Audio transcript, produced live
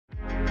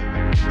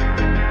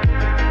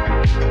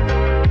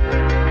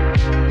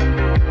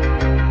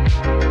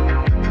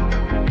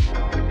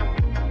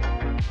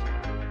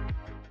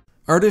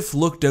Ardif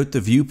looked out the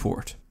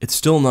viewport. It's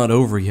still not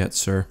over yet,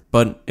 sir.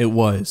 But it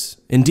was.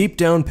 And deep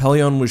down,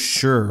 Pelion was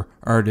sure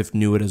Ardif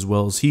knew it as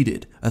well as he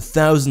did.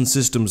 1,000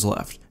 systems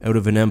left, out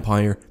of an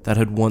empire that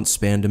had once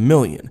spanned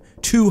 1,000,000.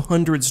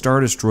 200 Star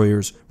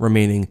Destroyers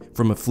remaining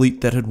from a fleet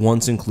that had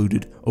once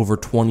included over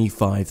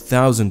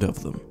 25,000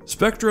 of them.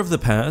 Spectre of the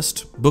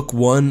Past, Book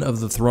 1 of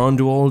the Thrawn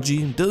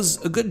duology,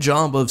 does a good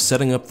job of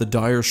setting up the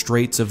dire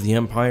straits of the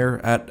Empire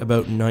at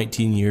about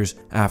 19 years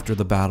after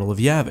the Battle of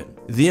Yavin.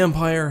 The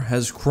Empire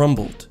has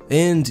crumbled,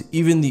 and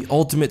even the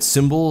ultimate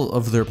symbol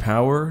of their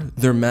power,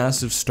 their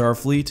massive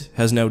Starfleet,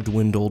 has now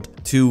dwindled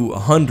to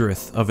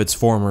 1/100th of its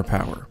former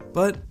power.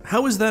 But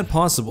how is that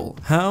possible?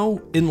 How,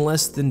 in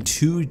less than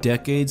 2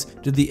 decades,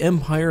 did the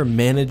Empire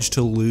manage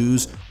to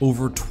lose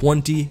over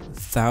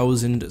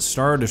 20,000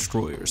 Star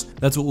Destroyers?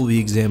 That's what we'll be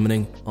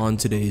examining on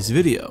today's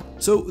video.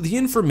 So the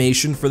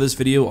information for this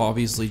video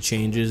obviously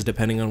changes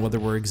depending on whether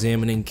we're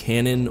examining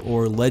canon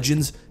or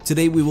legends.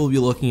 Today we will be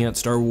looking at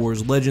Star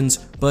Wars Legends,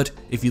 but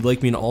if you'd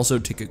like me to also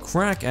take a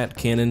crack at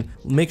canon,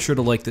 make sure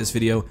to like this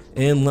video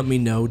and let me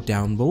know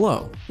down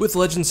below. With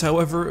Legends,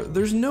 however,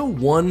 there's no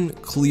one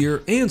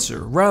clear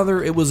answer.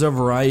 Rather, it was a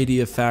variety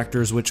of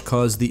factors which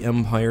caused the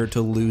Empire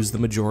to lose the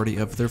majority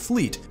of their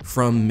fleet,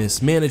 from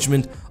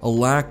mismanagement, a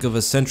lack of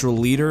a central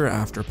leader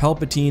after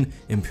Palpatine,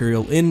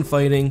 Imperial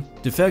infighting,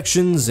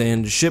 defections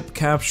and ship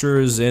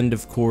captures, and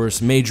of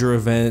course major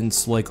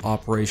events like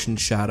Operation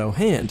Shadow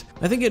Hand.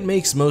 I think it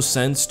makes most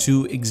sense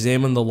to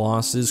examine the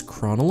losses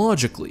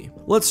chronologically.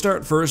 Let's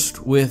start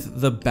first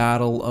with the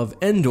Battle of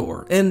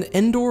Endor. And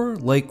Endor,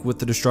 like with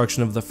the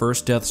destruction of the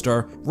first Death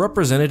Star,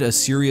 represented a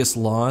serious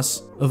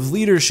loss of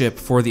leadership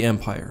for the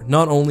Empire.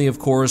 Not only, of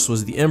course,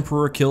 was the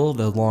Emperor killed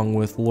along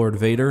with Lord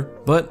Vader,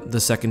 but the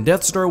second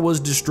Death Star was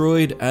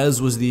destroyed,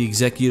 as was the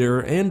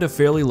Executor and a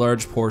fairly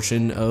large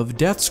portion of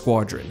Death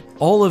Squadron.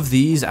 All of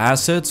these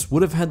assets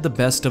would have had the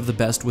best of the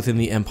best within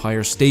the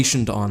Empire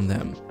stationed on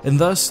them, and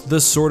thus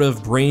this sort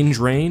of brain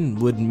drain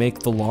would make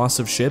the loss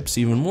of ships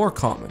even more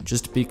common,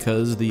 just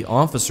because the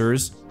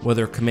officers,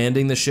 whether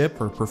commanding the ship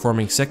or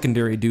performing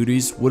secondary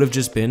duties, would have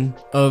just been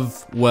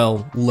of,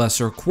 well,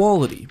 lesser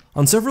quality.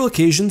 On several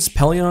occasions,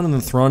 Pelion in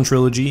the Thrawn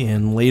trilogy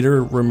and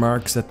later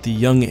remarks at the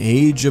young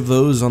age of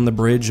those on the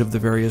bridge of the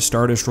various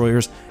Star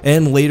Destroyers,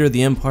 and later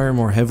the Empire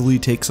more heavily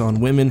takes on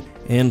women,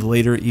 and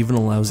later even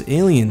allows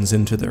aliens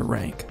into their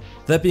rank.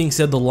 That being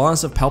said, the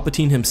loss of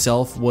Palpatine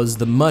himself was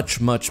the much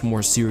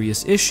more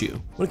serious issue.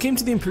 When it came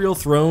to the Imperial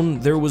throne,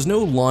 there was no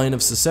line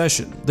of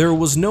succession. There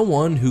was no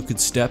one who could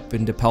step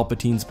into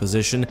Palpatine's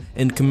position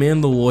and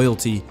command the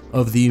loyalty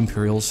of the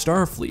Imperial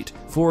Starfleet.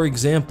 For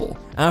example,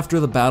 after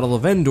the Battle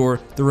of Endor,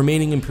 the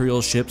remaining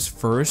Imperial ships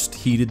first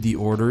heeded the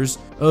orders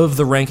of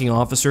the ranking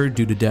officer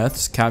due to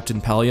deaths,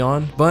 Captain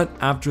Pelion, but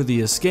after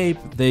the escape,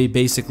 they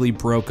basically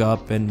broke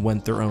up and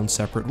went their own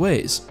separate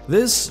ways.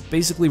 This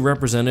basically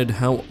represented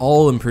how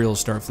all Imperial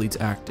Starfleets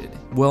acted.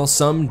 While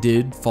some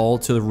did fall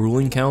to the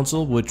ruling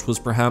council, which was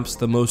perhaps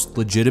the most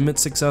legitimate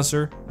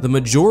successor, the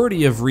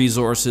majority of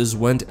resources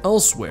went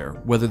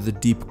elsewhere, whether the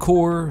deep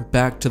core,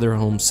 back to their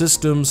home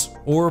systems,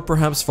 or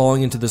perhaps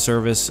falling into the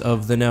service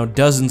of the now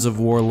dozens of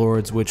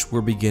warlords which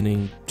were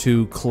beginning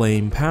to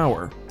claim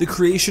power. The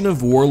creation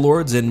of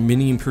warlords and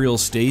mini-imperial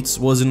states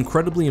was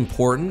incredibly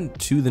important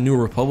to the New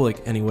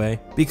Republic anyway,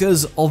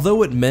 because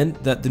although it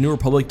meant that the New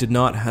Republic did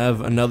not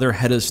have another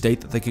head of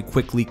state that they could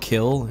quickly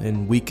kill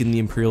and weaken the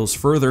Imperials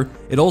further,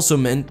 it also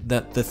meant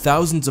that the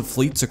thousands of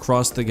fleets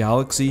across the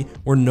galaxy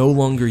were no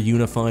longer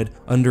unified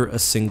under a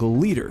single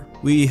leader.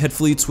 We had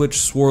fleets which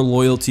swore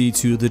loyalty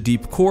to the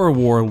Deep Core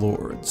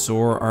warlords,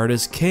 or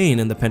Artus Kane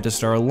in the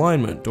Pentastar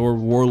alignment, or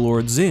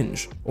Warlord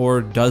Zinj,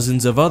 or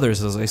dozens of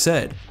others, as I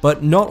said.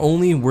 But not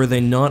only were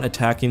they not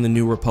attacking the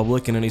New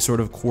Republic in any sort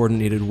of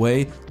coordinated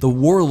way, the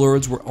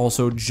warlords were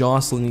also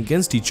jostling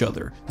against each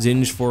other.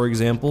 Zinj, for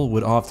example,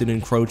 would often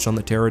encroach on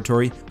the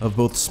territory of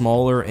both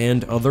smaller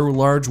and other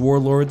large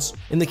warlords.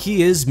 And the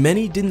key is,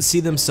 many didn't see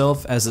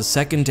themselves as a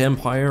second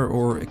empire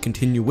or a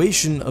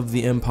continuation of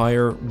the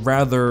empire,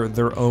 rather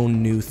their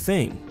own new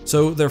thing.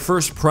 So their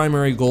first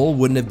primary goal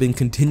wouldn't have been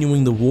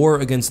continuing the war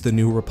against the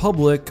New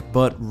Republic,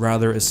 but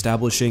rather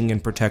establishing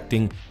and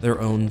protecting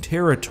their own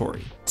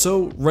territory.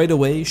 So right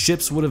away,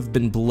 ships would have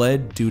been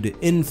bled due to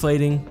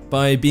infighting,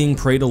 by being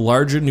prey to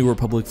larger New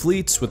Republic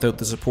fleets without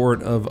the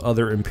support of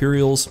other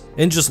Imperials,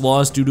 and just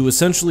lost due to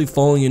essentially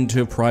falling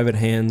into private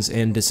hands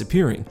and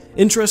disappearing.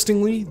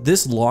 Interestingly,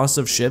 this loss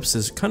of ships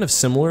is kind of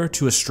similar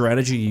to a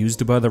strategy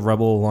used by the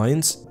Rebel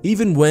Alliance.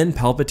 Even when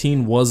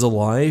Palpatine was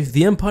alive,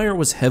 the Empire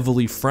was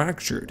heavily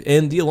fractured,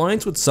 and the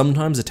Alliance would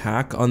sometimes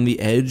attack on the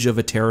edge of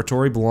a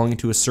territory belonging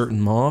to a certain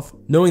Moff,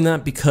 knowing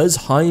that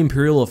because high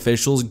Imperial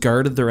officials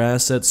guarded their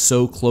assets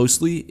so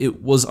closely,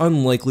 it was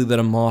unlikely that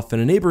a Moff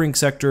in a neighboring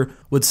sector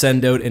would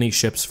send out any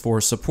ships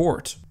for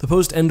support. The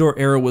post-Endor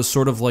era was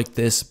sort of like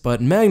this, but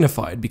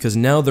magnified, because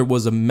now there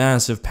was a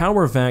massive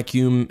power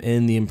vacuum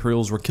and the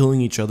Imperials were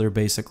killing each other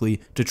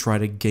basically to try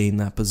to gain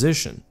that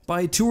position.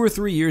 By 2 or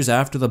 3 years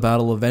after the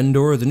Battle of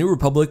Endor, the New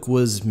Republic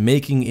was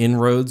making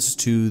inroads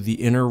to the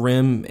Inner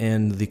Rim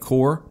and the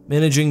Core,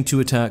 managing to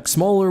attack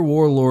smaller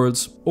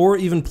warlords, or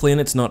even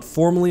planets not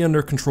formally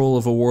under control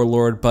of a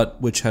warlord, but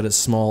which had a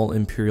small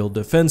Imperial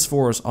defense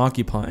force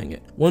occupying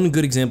it. One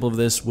good example of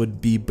this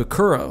would be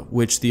Bakura,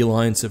 which the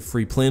Alliance of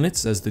Free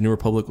Planets, as the New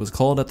Republic was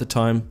called at the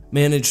time,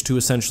 managed to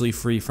essentially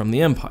free from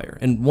the Empire.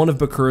 And one of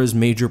Bakura's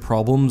major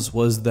problems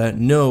was that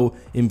no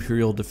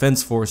Imperial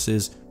defense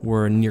forces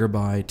were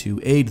nearby to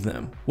aid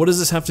them. What does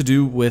this have to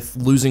do with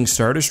losing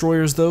Star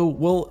Destroyers though?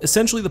 Well,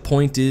 essentially the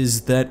point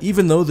is that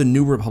even though the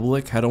New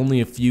Republic had only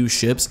a few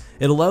ships,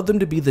 it allowed them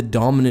to be the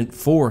dominant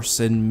force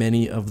in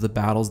many of the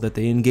battles that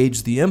they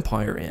engaged the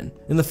Empire in.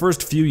 In the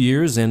first few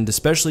years, and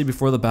especially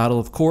before the Battle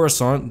of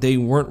Coruscant, they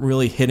weren't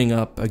really hitting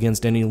up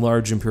against any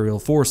large Imperial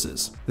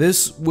forces.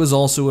 This was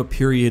also a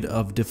period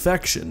of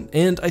defection,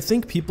 and I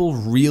think people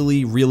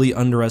really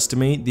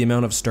underestimate the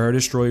amount of Star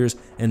Destroyers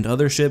and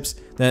other ships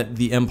that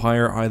the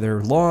Empire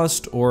either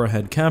lost or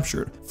had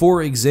captured.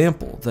 For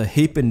example, the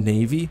Hapan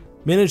Navy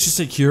managed to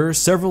secure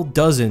several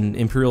dozen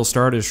Imperial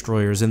Star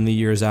Destroyers in the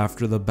years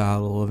after the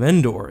Battle of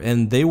Endor,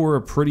 and they were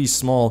a pretty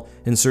small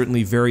and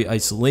certainly very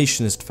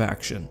isolationist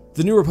faction.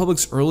 The New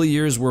Republic's early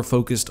years were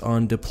focused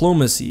on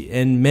diplomacy,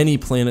 and many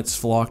planets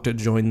flocked to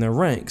join their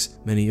ranks.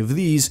 Many of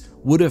these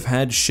would have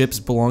had ships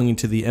belonging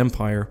to the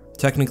Empire,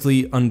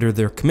 technically under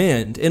their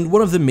command, and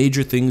one of the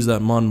major things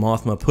that Mon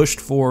Mothma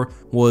pushed for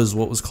was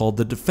what was called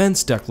the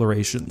Defense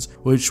Declarations,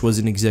 which was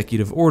an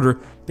executive order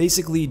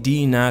basically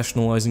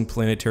denationalizing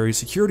planetary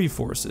security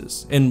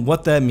forces. And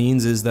what that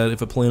means is that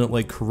if a planet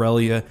like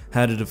Corellia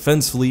had a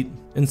defense fleet,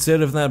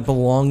 instead of that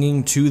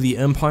belonging to the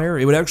Empire,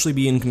 it would actually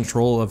be in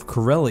control of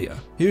Corellia.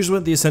 Here's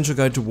what the Essential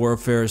Guide to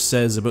Warfare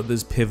says about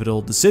this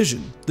pivotal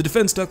decision. The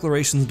Defense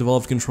Declarations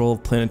devolved control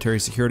of planetary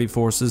security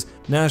forces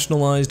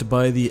nationalized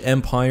by the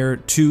Empire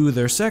to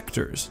their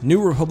sectors.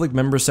 New Republic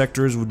member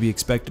sectors would be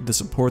expected to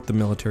support the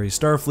military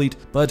Starfleet,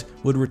 but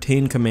would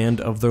retain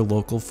command of their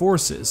local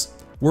forces.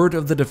 Word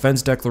of the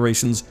Defense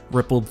Declarations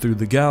rippled through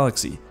the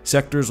galaxy.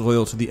 Sectors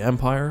loyal to the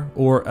Empire,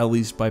 or at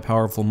least by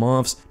powerful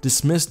Moffs,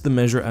 dismissed the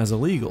measure as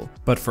illegal.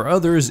 But for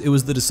others, it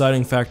was the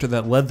deciding factor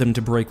that led them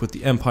to break with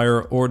the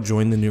Empire or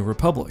join the New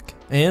Republic.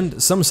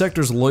 And some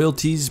sectors'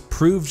 loyalties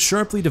proved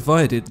sharply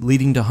divided,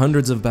 leading to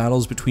hundreds of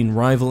battles between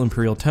rival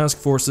Imperial task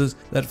forces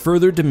that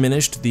further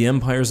diminished the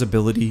Empire's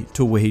ability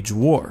to wage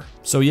war.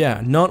 So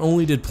yeah, not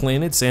only did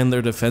planets and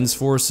their defense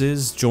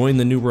forces join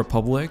the New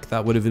Republic,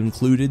 that would have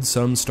included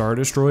some Star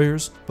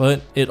Destroyers,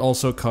 but it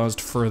also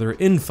caused further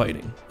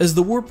infighting. As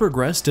the war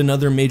progressed,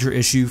 another major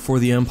issue for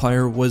the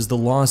Empire was the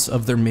loss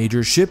of their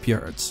major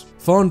shipyards.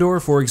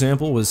 Fondor, for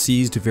example, was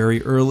seized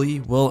very early,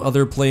 while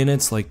other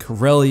planets like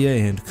Corellia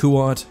and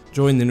Kuat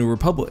joined the New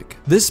Republic.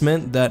 This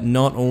meant that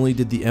not only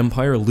did the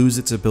Empire lose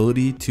its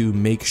ability to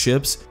make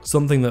ships,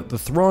 something that the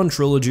Thrawn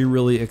trilogy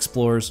really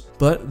explores,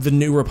 but the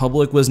New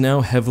Republic was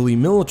now heavily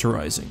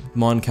militarizing.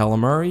 Mon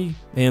Calamari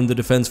and the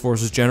defense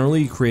forces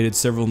generally created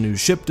several new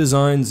ship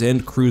designs,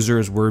 and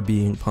cruisers were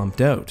being pumped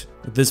out.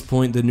 At this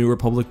point, the New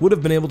Republic would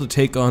have been able to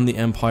take on the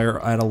Empire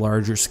at a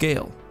larger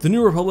scale. The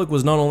New Republic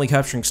was not only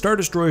capturing Star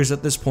Destroyers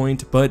at this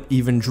point, but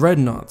even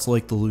dreadnoughts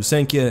like the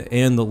Lucentia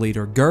and the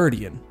later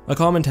Guardian. A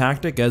common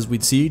tactic, as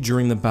we'd see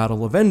during the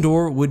Battle of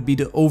Endor, would be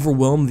to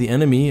overwhelm the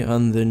enemy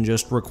and then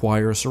just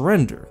require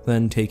surrender,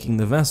 then taking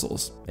the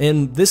vessels.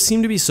 And this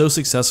seemed to be so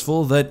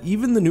successful that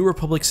even the New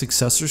Republic's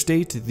successor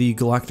state, the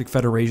Galactic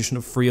Federation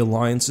of Free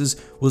Alliances,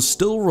 was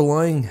still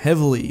relying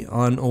heavily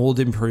on old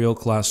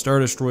Imperial-class Star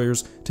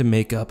Destroyers to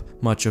make up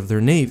much of their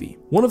navy.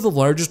 One of the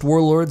largest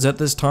warlords at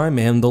this time,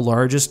 and the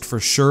largest for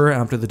sure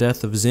after the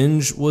death of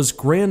Zinj, was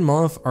Grand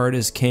Moff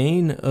Ardis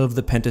Kane of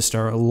the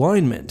Pentastar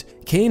Alignment.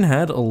 Kane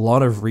had a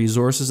lot of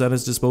resources at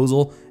his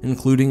disposal,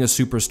 including a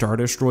Super Star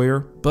Destroyer,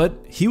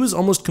 but he was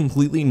almost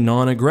completely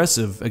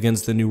non-aggressive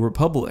against the New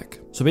Republic.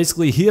 So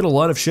basically, he had a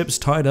lot of ships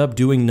tied up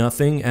doing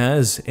nothing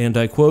as, and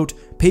I quote,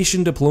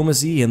 patient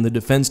diplomacy and the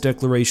defense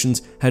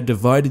declarations had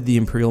divided the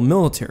Imperial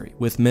military,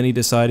 with many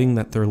deciding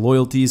that their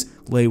loyalties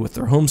lay with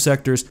their home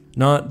sectors,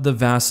 not the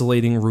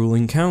vacillating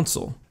ruling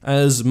council.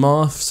 As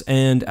Moffs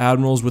and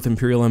admirals with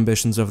Imperial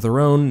ambitions of their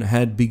own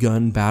had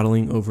begun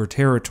battling over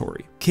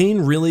territory.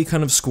 Kane really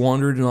kind of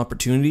squandered an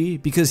opportunity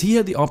because he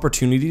had the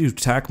opportunity to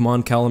attack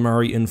Mon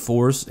Calamari in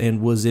force and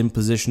was in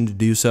position to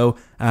do so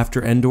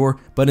after Endor,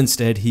 but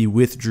instead he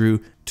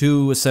withdrew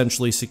to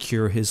essentially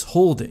secure his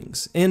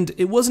holdings. And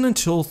it wasn't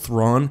until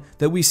Thrawn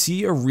that we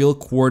see a real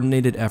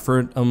coordinated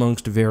effort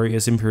amongst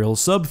various Imperial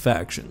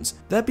sub-factions.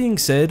 That being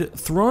said,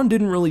 Thrawn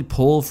didn't really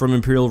pull from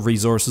Imperial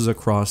resources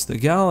across the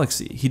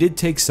galaxy. He did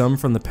take some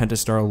from the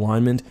Pentastar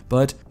Alignment,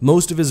 but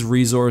most of his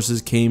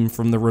resources came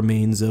from the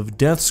remains of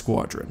Death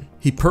Squadron.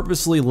 He he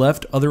purposely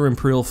left other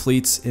Imperial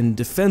fleets in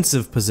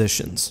defensive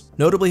positions.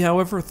 Notably,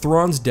 however,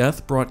 Thrawn's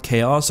death brought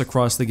chaos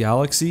across the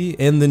galaxy,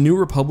 and the New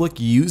Republic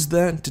used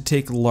that to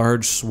take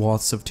large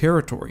swaths of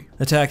territory,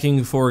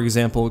 attacking, for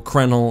example,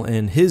 Krenel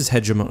and his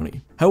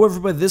hegemony. However,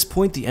 by this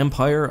point, the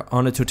Empire,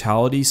 on a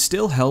totality,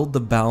 still held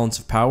the balance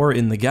of power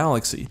in the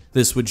galaxy.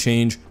 This would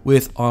change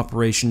with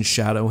Operation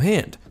Shadow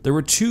Hand. There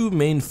were two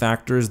main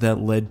factors that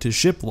led to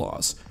ship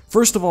loss.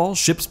 First of all,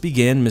 ships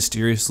began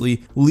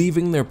mysteriously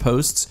leaving their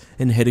posts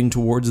and heading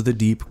towards the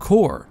deep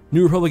core.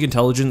 New Republic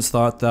intelligence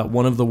thought that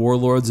one of the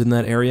warlords in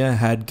that area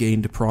had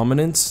gained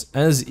prominence,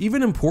 as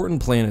even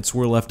important planets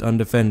were left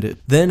undefended.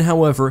 Then,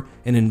 however,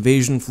 an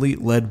invasion fleet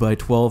led by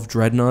 12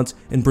 dreadnoughts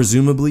and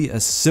presumably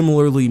a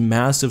similarly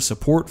massive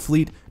support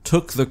fleet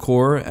took the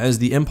core as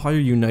the Empire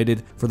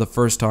united for the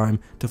first time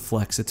to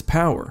flex its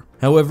power.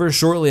 However,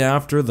 shortly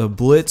after the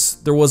Blitz,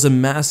 there was a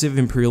massive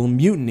Imperial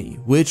mutiny,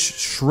 which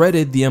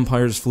shredded the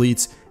Empire's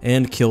fleets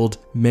and killed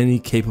many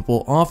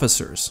capable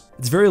officers.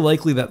 It's very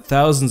likely that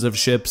thousands of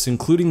ships,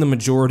 including the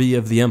majority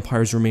of the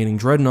Empire's remaining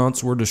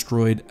dreadnoughts, were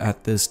destroyed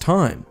at this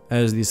time.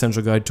 As the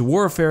Essential Guide to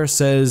Warfare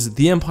says,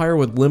 the Empire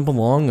would limp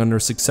along under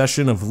a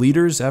succession of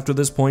leaders after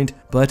this point,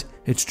 but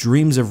its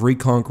dreams of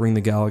reconquering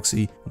the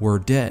galaxy were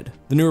dead.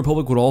 The New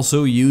Republic would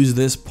also use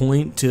this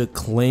point to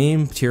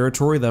claim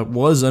territory that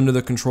was under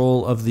the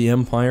control of the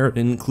Empire,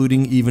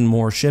 including even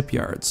more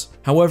shipyards.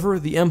 However,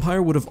 the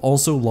Empire would have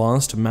also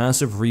lost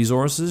massive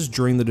resources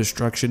during the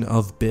destruction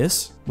of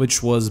Biss,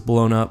 which was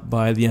blown up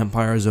by the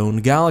Empire's own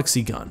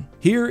galaxy gun.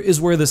 Here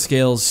is where the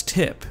scales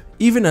tip.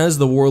 Even as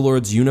the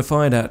warlords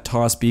unified at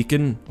Toss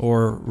Beacon,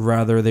 or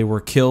rather they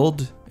were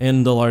killed,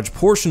 and a large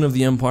portion of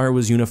the Empire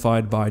was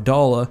unified by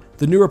Dala,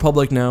 the New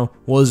Republic now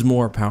was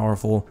more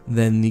powerful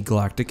than the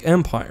Galactic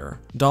Empire.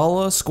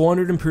 Dala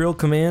squandered Imperial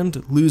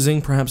command,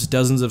 losing perhaps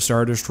dozens of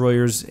Star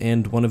Destroyers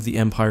and one of the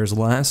Empire's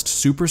last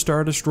Super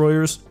Star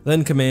Destroyers.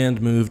 Then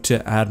command moved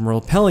to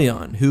Admiral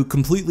Pelion, who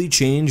completely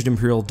changed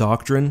Imperial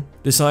doctrine,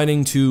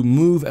 deciding to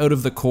move out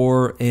of the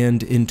core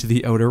and into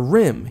the Outer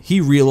Rim.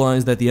 He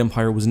realized that the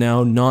Empire was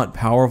now not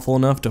powerful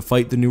enough to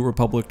fight the New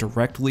Republic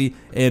directly,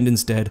 and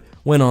instead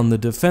went on the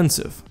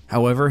defensive.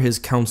 However, his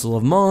Council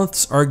of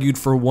Moths argued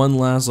for one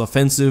last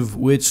offensive,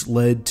 which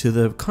led to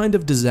the kind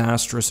of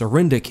disastrous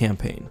Arinda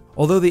campaign.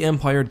 Although the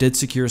Empire did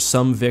secure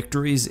some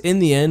victories, in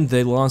the end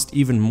they lost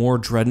even more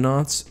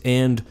dreadnoughts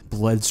and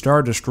bled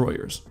Star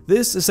Destroyers.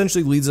 This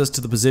essentially leads us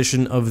to the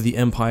position of the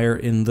Empire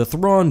in the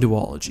Thrawn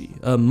duology,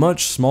 a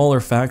much smaller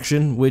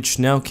faction which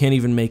now can't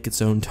even make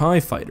its own TIE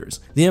fighters.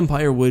 The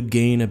Empire would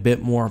gain a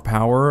bit more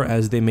power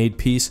as they made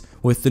peace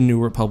with the New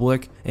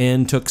Republic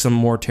and took some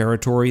more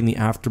territory in the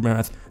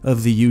aftermath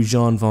of the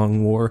Yuuzhan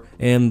Vong War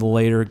and the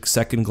later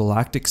Second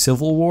Galactic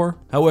Civil War.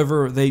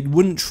 However, they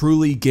wouldn't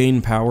truly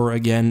gain power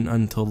again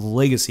until the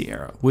Legacy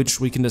era, which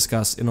we can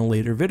discuss in a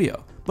later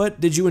video.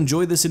 But did you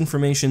enjoy this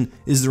information?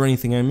 Is there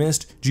anything I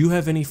missed? Do you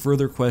have any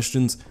further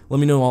questions? Let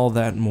me know all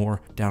that and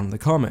more down in the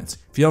comments.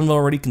 If you haven't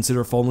already,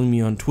 consider following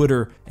me on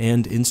Twitter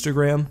and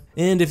Instagram.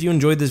 And if you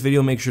enjoyed this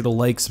video, make sure to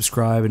like,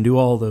 subscribe, and do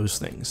all those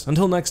things.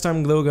 Until next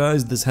time though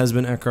guys, this has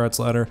been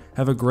EckhartsLadder.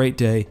 Have a great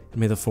day, and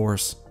may the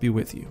Force be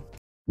with you.